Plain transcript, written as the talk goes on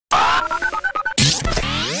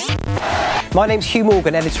My name's Hugh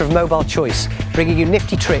Morgan, editor of Mobile Choice, bringing you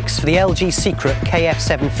nifty tricks for the LG Secret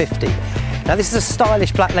KF750. Now this is a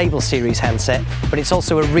stylish Black Label series handset, but it's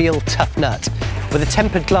also a real tough nut, with a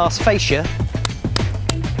tempered glass fascia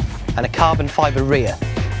and a carbon fibre rear.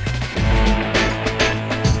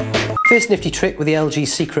 First nifty trick with the LG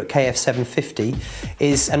Secret KF750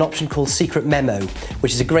 is an option called Secret Memo,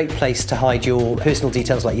 which is a great place to hide your personal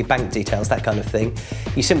details like your bank details, that kind of thing.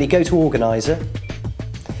 You simply go to Organiser,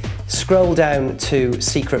 scroll down to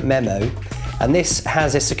Secret Memo, and this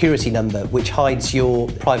has a security number which hides your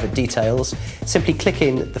private details. Simply click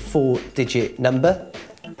in the 4-digit number,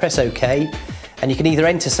 press OK, and you can either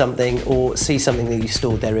enter something or see something that you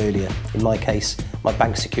stored there earlier. In my case, my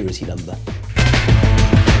bank security number.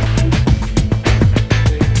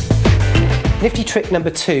 Nifty trick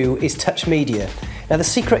number 2 is touch media. Now the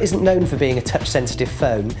Secret isn't known for being a touch-sensitive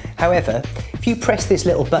phone. However, if you press this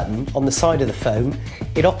little button on the side of the phone,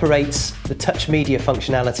 it operates the touch media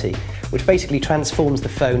functionality, which basically transforms the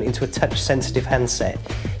phone into a touch-sensitive handset.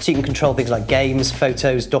 So you can control things like games,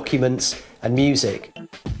 photos, documents, and music.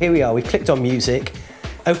 Here we are, we've clicked on music,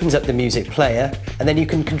 opens up the music player, and then you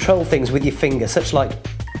can control things with your finger, such like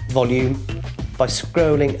volume, by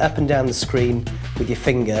scrolling up and down the screen with your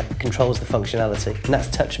finger, controls the functionality, and that's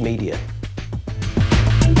touch media.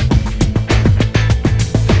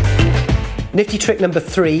 Nifty trick number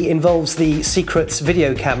 3 involves the Secret's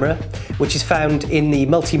video camera, which is found in the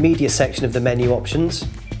multimedia section of the menu options.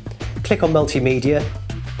 Click on multimedia,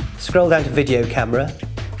 scroll down to video camera,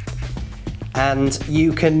 and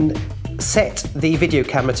you can set the video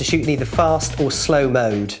camera to shoot in either fast or slow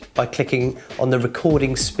mode by clicking on the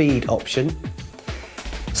recording speed option.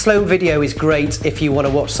 Slow video is great if you want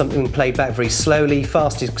to watch something played back very slowly.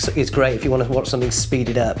 Fast is great if you want to watch something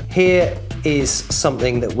speeded up. Here is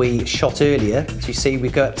something that we shot earlier. As you see, we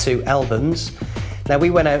go up to albums. Now we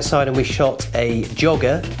went outside and we shot a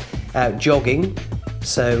jogger out jogging.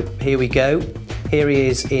 So here we go. Here he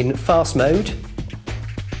is in fast mode,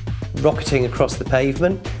 rocketing across the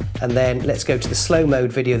pavement. And then let's go to the slow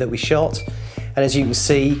mode video that we shot. And as you can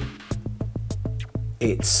see,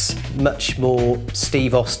 it's much more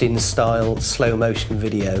Steve Austin style slow motion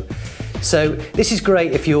video. So this is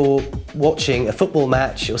great if you're watching a football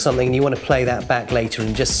match or something and you want to play that back later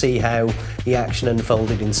and just see how the action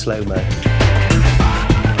unfolded in slow-mo.